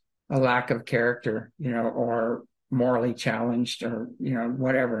from a lack of character, or morally challenged or,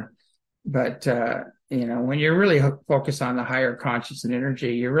 whatever. But, when you're really focused on the higher conscious and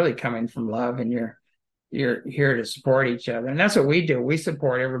energy, you're really coming from love, and you're here to support each other. And that's what we do. We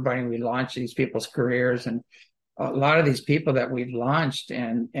support everybody. We launch these people's careers, and a lot of these people that we've launched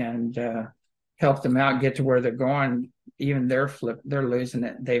and helped them out get to where they're going. Even they're losing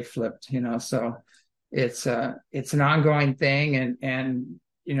it. They've flipped, so it's an ongoing thing. And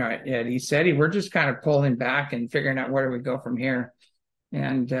he said, we're just kind of pulling back and figuring out where do we go from here,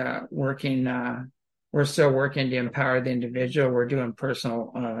 and we're still working to empower the individual. We're doing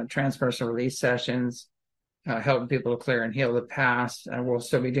personal transpersonal release sessions, helping people to clear and heal the past. We'll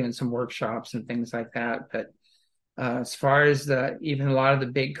still be doing some workshops and things like that. But as far as even a lot of the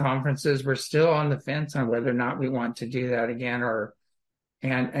big conferences, we're still on the fence on whether or not we want to do that again.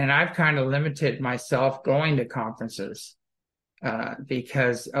 And I've kind of limited myself going to conferences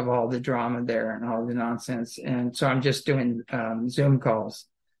because of all the drama there and all the nonsense. And so I'm just doing Zoom calls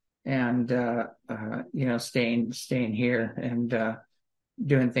and staying here and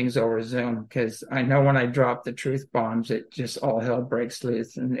doing things over Zoom, because I know when I drop the truth bombs, it just all hell breaks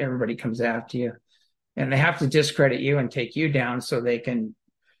loose and everybody comes after you, and they have to discredit you and take you down so they can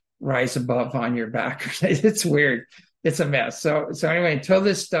rise above on your back. It's weird. It's a mess. So anyway, until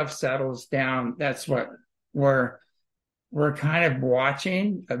this stuff settles down, that's what we're kind of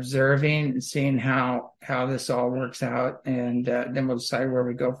watching, observing, and seeing how this all works out, and then we'll decide where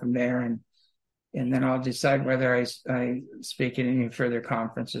we go from there, and then I'll decide whether I speak at any further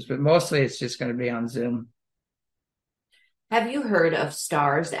conferences. But mostly, it's just going to be on Zoom. Have you heard of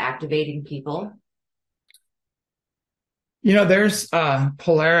stars activating people? There's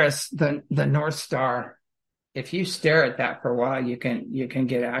Polaris, the North Star. If you stare at that for a while, you can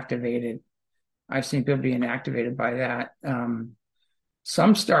get activated. I've seen people being activated by that.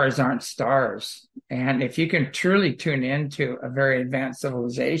 Some stars aren't stars. And if you can truly tune into a very advanced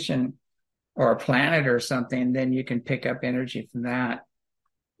civilization or a planet or something, then you can pick up energy from that.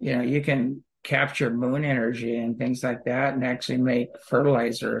 You can capture moon energy and things like that and actually make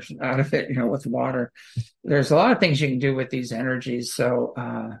fertilizer out of it, with water. There's a lot of things you can do with these energies. So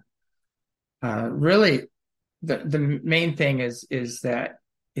really the main thing is that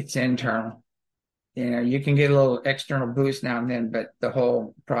it's internal. You can get a little external boost now and then, but the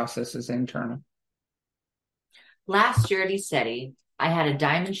whole process is internal. Last year at ECETI, I had a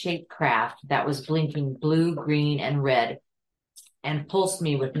diamond-shaped craft that was blinking blue, green, and red and pulsed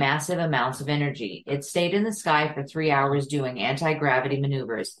me with massive amounts of energy. It stayed in the sky for 3 hours doing anti-gravity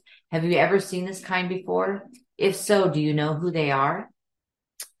maneuvers. Have you ever seen this kind before? If so, do you know who they are?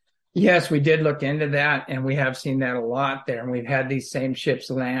 Yes, we did look into that, and we have seen that a lot there. And we've had these same ships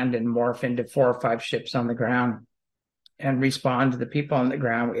land and morph into 4 or 5 ships on the ground and respond to the people on the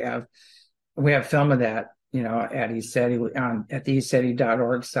ground. We have film of that, at ECETI, at the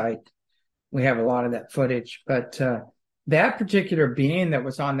ECETI.org site. We have a lot of that footage. But that particular being that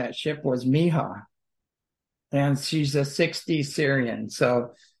was on that ship was Miha. And she's a 6D Syrian.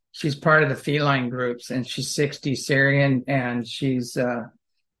 So she's part of the feline groups, and she's 6D Syrian, and she's...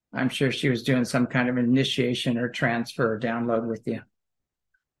 I'm sure she was doing some kind of initiation or transfer or download with you.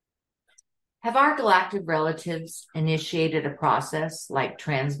 Have our galactic relatives initiated a process like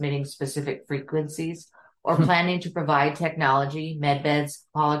transmitting specific frequencies or planning to provide technology, medbeds,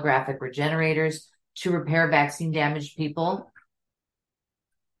 holographic regenerators to repair vaccine damaged people?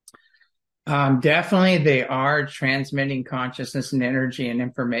 Definitely, they are transmitting consciousness and energy and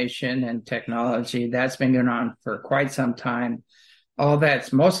information and technology. That's been going on for quite some time.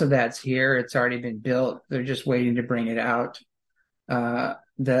 Most of that's here. It's already been built. They're just waiting to bring it out. The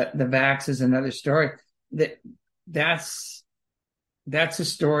vax is another story. That's a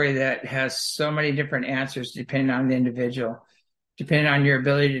story that has so many different answers depending on the individual, depending on your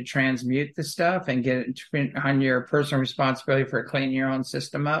ability to transmute the stuff and get it on your personal responsibility for cleaning your own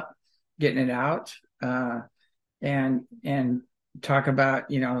system up, getting it out, and talk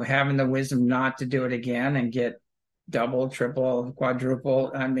about having the wisdom not to do it again and get double, triple,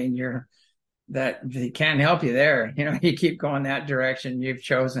 quadruple. I mean, they can't help you there. You keep going that direction you've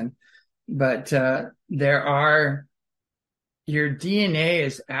chosen. But your DNA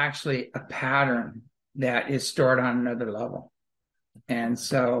is actually a pattern that is stored on another level. And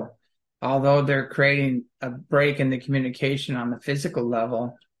so although they're creating a break in the communication on the physical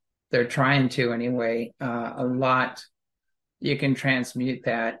level, they're trying to anyway, a lot, you can transmute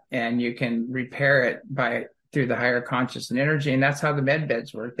that and you can repair it through the higher conscious and energy. And that's how the med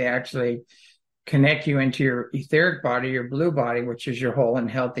beds work. They actually connect you into your etheric body, your blue body, which is your whole and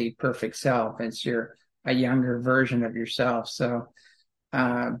healthy, perfect self. It's a younger version of yourself. So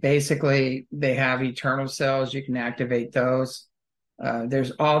basically, they have eternal cells. You can activate those.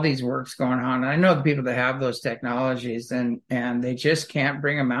 There's all these works going on. And I know the people that have those technologies, and they just can't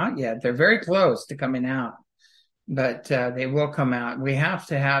bring them out yet. They're very close to coming out, but they will come out. We have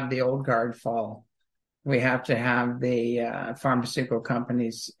to have the old guard fall. We have to have the pharmaceutical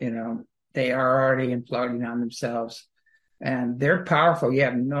companies, they are already imploding on themselves. And they're powerful. You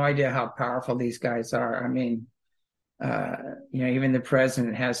have no idea how powerful these guys are. I mean, even the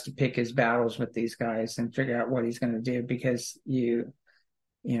president has to pick his battles with these guys and figure out what he's going to do because they've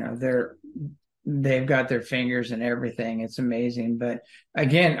got their fingers in everything. It's amazing. But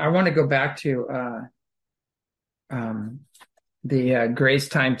again, I want to go back to the Grace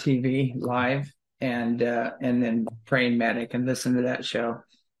Time TV live and then Praying Medic and listen to that show.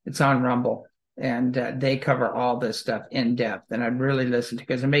 It's on Rumble, and they cover all this stuff in depth. And I'd really listen to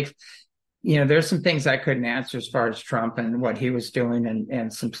because it makes, there's some things I couldn't answer as far as Trump and what he was doing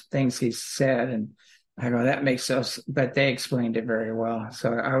and some things he said. And I go, that makes sense, but they explained it very well.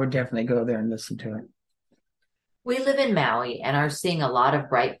 So I would definitely go there and listen to it. We live in Maui and are seeing a lot of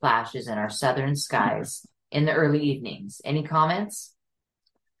bright flashes in our southern skies in the early evenings. Any comments?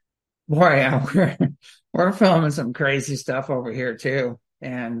 Boy, yeah, we're filming some crazy stuff over here too.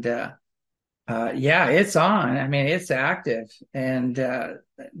 And yeah, it's on. I mean, it's active. And the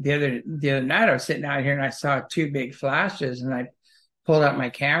other night I was sitting out here and I saw 2 big flashes, and I pulled out my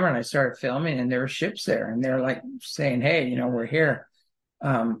camera and I started filming, and there were ships there, and they're like saying, "Hey, we're here."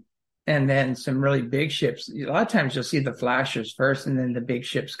 And then some really big ships. A lot of times you'll see the flashes first, and then the big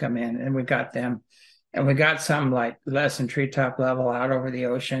ships come in, and we got them. And we got some like less than treetop level out over the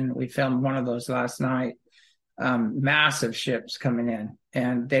ocean. We filmed one of those last night. Massive ships coming in,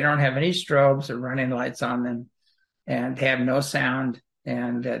 and they don't have any strobes or running lights on them, and they have no sound.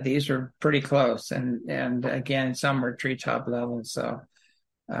 these were pretty close. And again, some were treetop level. So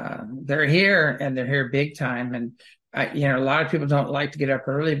they're here, and they're here big time. And a lot of people don't like to get up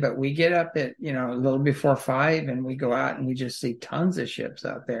early, but we get up at a little before 5, and we go out and we just see tons of ships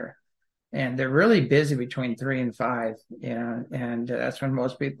out there. And they're really busy between 3 and 5, and that's when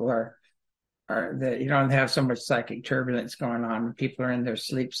most people are that you don't have so much psychic turbulence going on. People are in their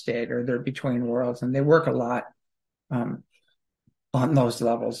sleep state, or they're between worlds, and they work a lot on those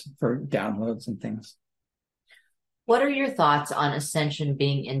levels for downloads and things. What are your thoughts on ascension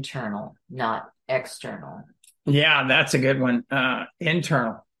being internal, not external? Yeah, that's a good one.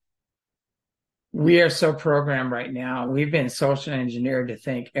 Internal. We are so programmed right now. We've been social engineered to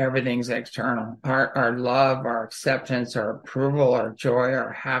think everything's external. Our love, our acceptance, our approval, our joy,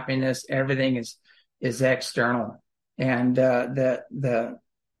 our happiness, everything is external. And the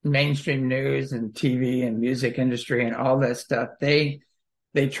mainstream news and TV and music industry and all that stuff, they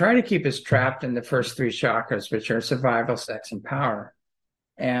try to keep us trapped in the first 3 chakras, which are survival, sex, and power.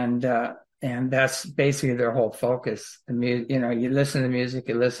 And that's basically their whole focus. You listen to music,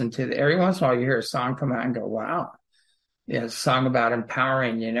 you listen to every once in a while you hear a song come out and go, wow. Yeah, a song about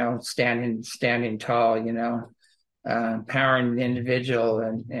empowering, standing tall, empowering the individual,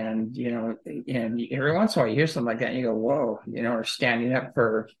 and every once in a while you hear something like that and you go, whoa, or standing up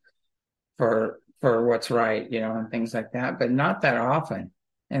for what's right, and things like that, but not that often.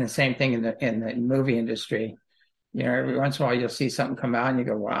 And the same thing in the movie industry. Every once in a while you'll see something come out and you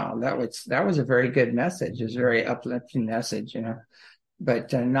go, wow, that was a very good message. It's a very uplifting message,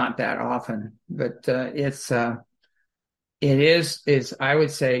 but not that often. But it is, I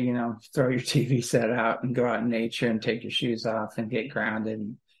would say, throw your TV set out and go out in nature and take your shoes off and get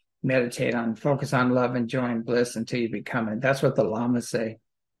grounded and focus on love and joy and bliss until you become it. That's what the Lamas say.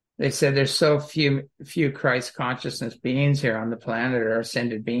 They said there's so few Christ consciousness beings here on the planet, or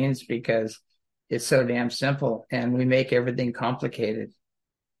ascended beings, because it's so damn simple, and we make everything complicated.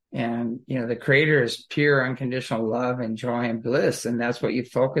 And, the creator is pure, unconditional love and joy and bliss. And that's what you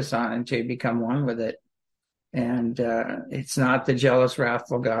focus on until you become one with it. And it's not the jealous,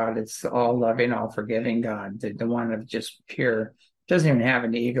 wrathful God. It's all loving, all forgiving God, the one of just pure, doesn't even have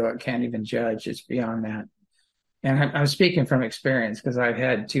an ego. It can't even judge. It's beyond that. And I'm speaking from experience, because I've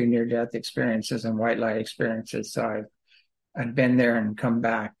had 2 near-death experiences and white light experiences. So I've been there and come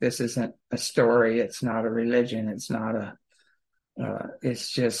back. This isn't a story. It's not a religion. It's not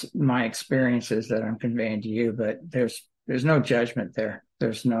it's just my experiences that I'm conveying to you, but there's no judgment there.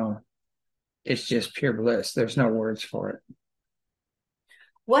 It's just pure bliss. There's no words for it.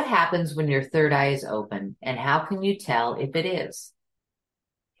 What happens when your third eye is open, and how can you tell if it is?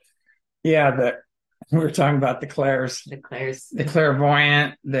 Yeah, we're talking about the clairs. The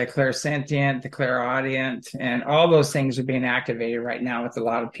clairvoyant, the clairsentient, the clairaudient, and all those things are being activated right now with a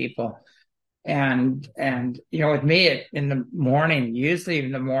lot of people. And with me in the morning, usually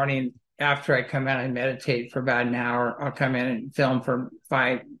in the morning after I come out and meditate for about an hour, I'll come in and film for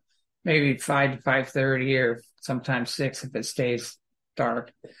 5 to 5:30, or sometimes 6 if it stays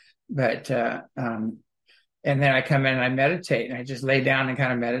dark. But and then I come in and I meditate, and I just lay down and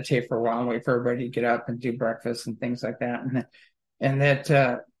kind of meditate for a while and wait for everybody to get up and do breakfast and things like that. And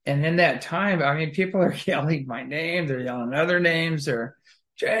in that time, people are yelling my name, they're yelling other names, or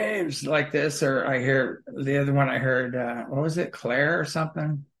James, like this, or I hear the other one. I heard what was it, Claire or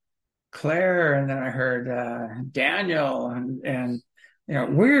something, Claire, and then I heard Daniel, and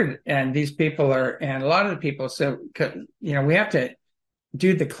weird. And these people and a lot of the people. So we have to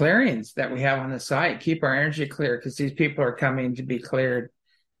do the clearings that we have on the site, keep our energy clear, because these people are coming to be cleared.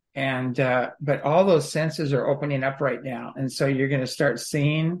 And but all those senses are opening up right now, and so you're going to start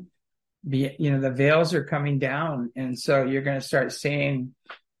seeing the veils are coming down, and so you're going to start seeing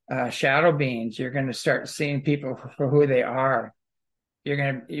shadow beings. You're going to start seeing people for who they are. You're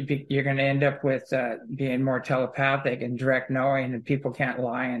going to end up with being more telepathic and direct knowing, and people can't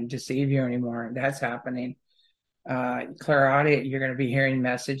lie and deceive you anymore. That's happening. Clairaudient, you're going to be hearing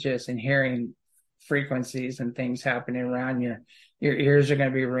messages and hearing frequencies and things happening around you. Your ears are going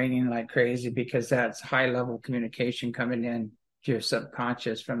to be ringing like crazy, because that's high level communication coming in to your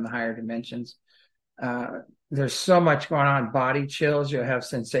subconscious from the higher dimensions. There's so much going on. Body chills. You'll have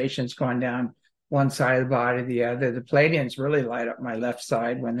sensations going down one side of the body, the other. The Pleiadians really light up my left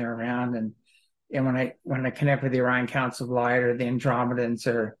side when they're around, and when I connect with the Orion Council of Light, or the Andromedans,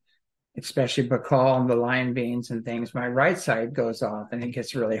 or especially Bacall and the lion beings and things, my right side goes off and it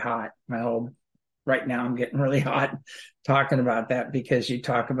gets really hot. Right now I'm getting really hot talking about that, because you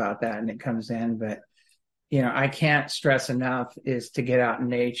talk about that and it comes in. But I can't stress enough is to get out in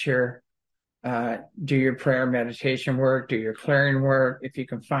nature, do your prayer meditation work, do your clearing work. If you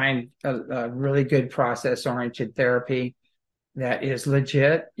can find a really good process-oriented therapy that is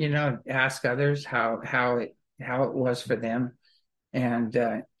legit, ask others how it was for them,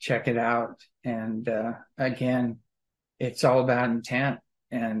 and check it out. And again, it's all about intent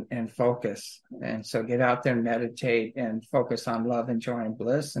and focus. And so get out there and meditate and focus on love and joy and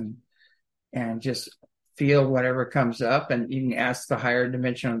bliss, and just feel whatever comes up. And you can ask the higher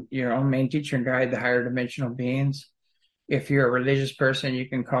dimensional, your own main teacher and guide, the higher dimensional beings. If you're a religious person, you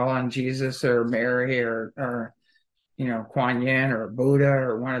can call on Jesus or Mary or Kuan Yin or Buddha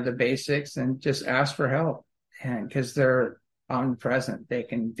or one of the basics, and just ask for help. And because they're omnipresent, they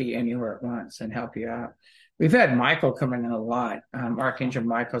can be anywhere at once and help you out. We've had Michael coming in a lot. Archangel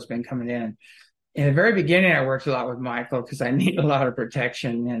Michael's been coming in. In the very beginning, I worked a lot with Michael because I need a lot of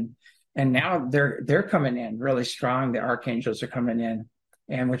protection, and now they're coming in really strong. The archangels are coming in,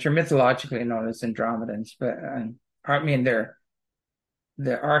 and which are mythologically known as Andromedans, but they're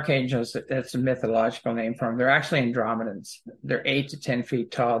the archangels. That's a mythological name for them. They're actually Andromedans. They're 8 to 10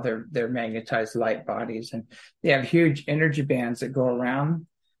 feet tall. They're magnetized light bodies, and they have huge energy bands that go around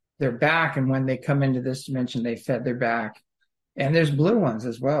their back. And when they come into this dimension, they fed their back. And there's blue ones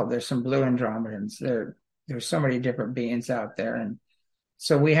as well. There's some blue Andromedans. There's so many different beings out there, and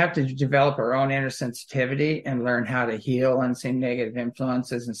so we have to develop our own inner sensitivity and learn how to heal unseen negative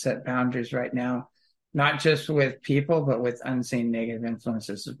influences and set boundaries right now, not just with people, but with unseen negative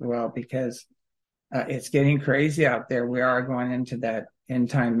influences as well, because it's getting crazy out there. We are going into that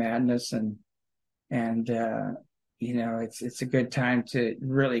end time madness, and it's a good time to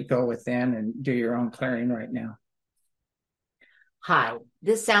really go within and do your own clearing right now. Hi,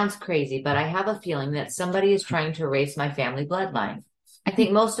 this sounds crazy, but I have a feeling that somebody is trying to erase my family bloodline. I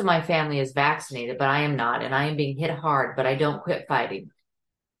think most of my family is vaccinated, but I am not, and I am being hit hard, but I don't quit fighting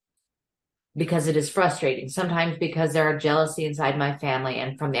because it is frustrating. Sometimes because there are jealousy inside my family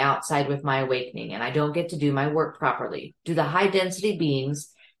and from the outside with my awakening, and I don't get to do my work properly. Do the high density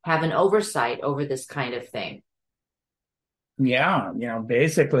beings have an oversight over this kind of thing? Yeah,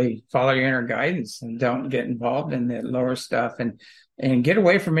 basically follow your inner guidance and don't get involved in the lower stuff, and get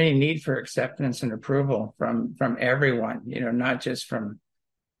away from any need for acceptance and approval from everyone, not just from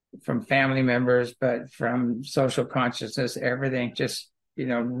family members, but from social consciousnness, everything. Just,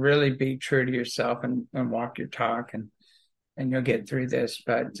 really be true to yourself and walk your talk, and you'll get through this.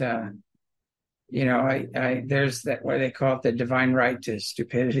 But there's that, what they call it, the divine right to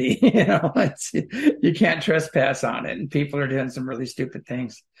stupidity. You can't trespass on it, and people are doing some really stupid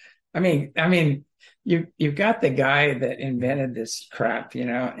things. I mean, you've got the guy that invented this crap,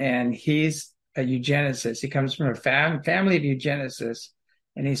 and he's a eugenicist. He comes from a family of eugenicists,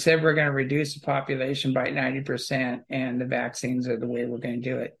 and he said we're going to reduce the population by 90%, and the vaccines are the way we're going to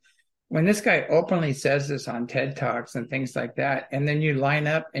do it. When this guy openly says this on TED Talks and things like that, and then you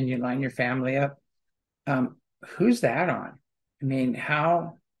line your family up, who's that on? I mean,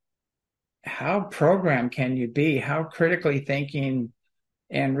 how programmed can you be? How critically thinking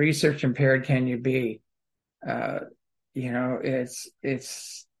and research impaired can you be?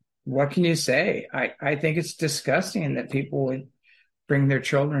 It's what can you say? I think it's disgusting that people would bring their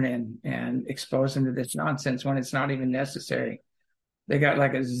children in and expose them to this nonsense when it's not even necessary. They got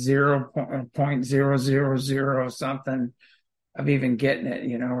like a 0.000 something of even getting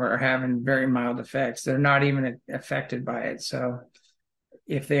it, or having very mild effects. They're not even affected by it. So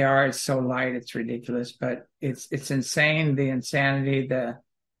if they are, it's so light, it's ridiculous. But it's insane, the insanity, what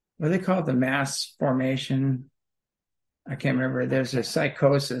do they call it, the mass formation? I can't remember. There's a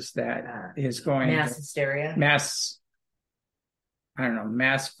psychosis that is going mass hysteria, mass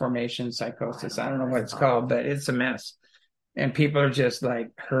formation psychosis. I don't know what it's called, but it's a mess. And people are just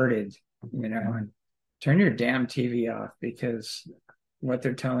like herded, and turn your damn TV off, because what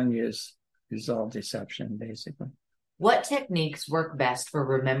they're telling you is all deception, basically. What techniques work best for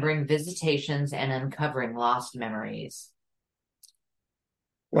remembering visitations and uncovering lost memories?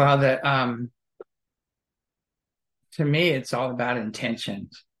 Well, to me, it's all about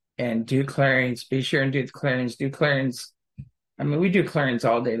intentions, and do clearings. Be sure and do the clearings. Do clearings. I mean, we do clearings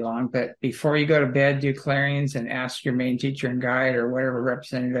all day long, but before you go to bed, do clearings and ask your main teacher and guide, or whatever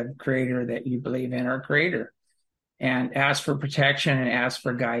representative creator that you believe in, or creator, and ask for protection and ask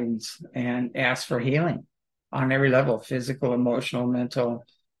for guidance and ask for healing on every level: physical, emotional, mental,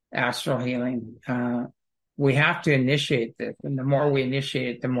 astral healing. We have to initiate this, and the more we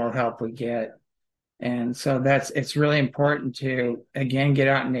initiate, the more help we get. And so it's really important to, again, get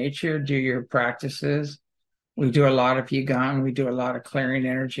out in nature, do your practices. We do a lot of Qigong. We do a lot of clearing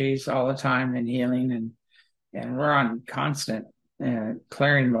energies all the time, and healing, and we're on constant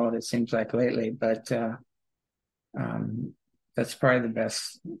clearing mode, it seems like lately, but that's probably the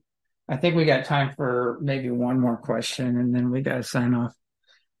best. I think we got time for maybe one more question, and then we got to sign off.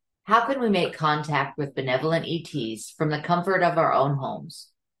 How can we make contact with benevolent ETs from the comfort of our own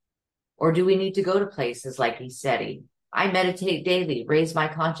homes? Or do we need to go to places like ECETI? I meditate daily, raise my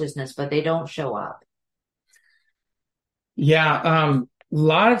consciousness, but they don't show up. Yeah, a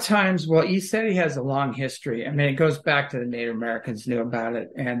lot of times, well, ECETI has a long history. I mean, it goes back to the Native Americans knew about it,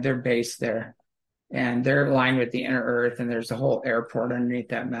 and they're based there, and they're aligned with the inner Earth, and there's a whole airport underneath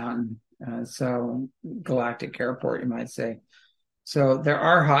that mountain. So galactic airport, you might say. So there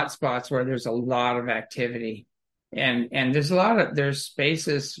are hot spots where there's a lot of activity, and there's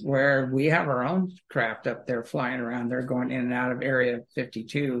spaces where we have our own craft up there flying around. They're going in and out of Area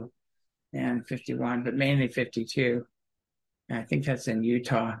 52 and 51, but mainly 52. I think that's in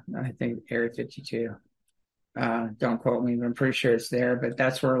Utah. I think Area 52. Don't quote me, but I'm pretty sure it's there. But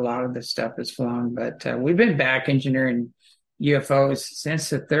that's where a lot of the stuff is flown. But we've been back engineering UFOs since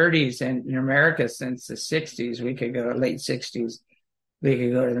the 30s, and in America since the 60s. We could go late 60s. We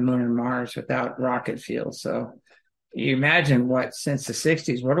could go to the moon and Mars without rocket fuel. So you imagine what since the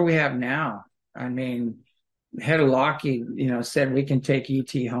 60s. What do we have now? I mean, head of Lockheed, said we can take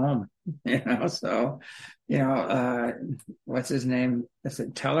ET home. So what's his name? Is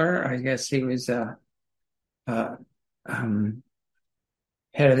it Teller? I guess he was head of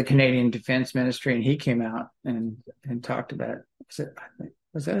the Canadian Defense Ministry, and he came out and talked about it.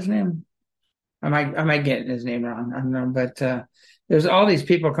 Was that his name? I might get his name wrong. I don't know, but there's all these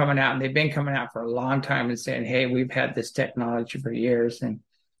people coming out, and they've been coming out for a long time and saying, "Hey, we've had this technology for years,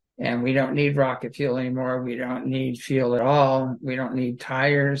 and we don't need rocket fuel anymore. We don't need fuel at all. We don't need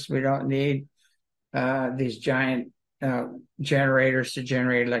tires. We don't need these giant generators to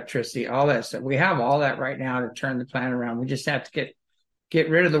generate electricity, all that stuff. We have all that right now to turn the planet around. We just have to get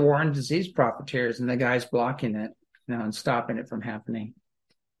rid of the war and disease profiteers and the guys blocking it, and stopping it from happening."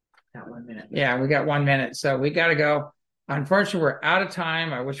 Got 1 minute. Yeah, we got 1 minute, so we got to go. Unfortunately, we're out of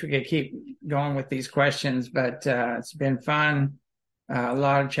time. I wish we could keep going with these questions, but it's been fun. A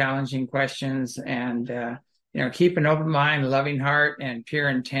lot of challenging questions, and keep an open mind, loving heart, and pure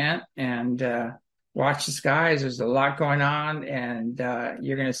intent, and watch the skies. There's a lot going on, and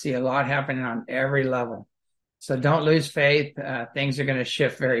you're going to see a lot happening on every level. So don't lose faith. Things are going to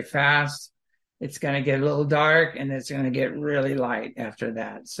shift very fast. It's going to get a little dark, and it's going to get really light after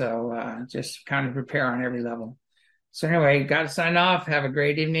that. So just kind of prepare on every level. So anyway, got to sign off. Have a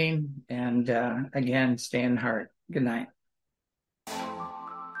great evening. And again, stay in the heart. Good night.